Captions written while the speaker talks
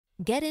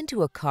Get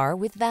into a car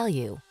with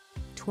value.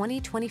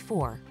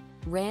 2024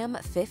 Ram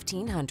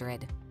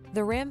 1500.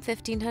 The Ram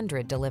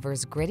 1500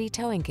 delivers gritty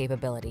towing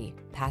capability,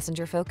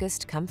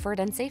 passenger-focused comfort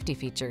and safety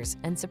features,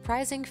 and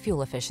surprising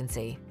fuel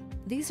efficiency.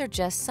 These are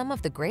just some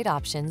of the great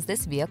options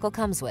this vehicle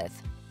comes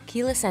with: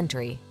 keyless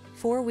entry,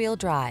 4-wheel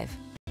drive,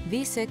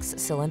 V6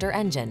 cylinder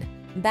engine,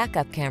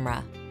 backup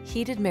camera,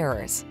 heated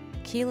mirrors,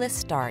 keyless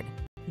start,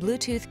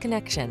 Bluetooth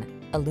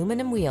connection,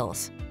 aluminum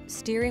wheels,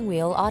 steering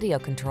wheel audio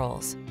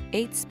controls,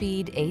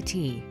 8-speed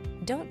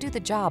AT. Don't do the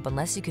job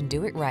unless you can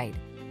do it right.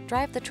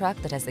 Drive the truck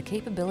that has the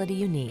capability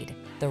you need.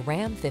 The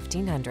Ram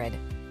 1500.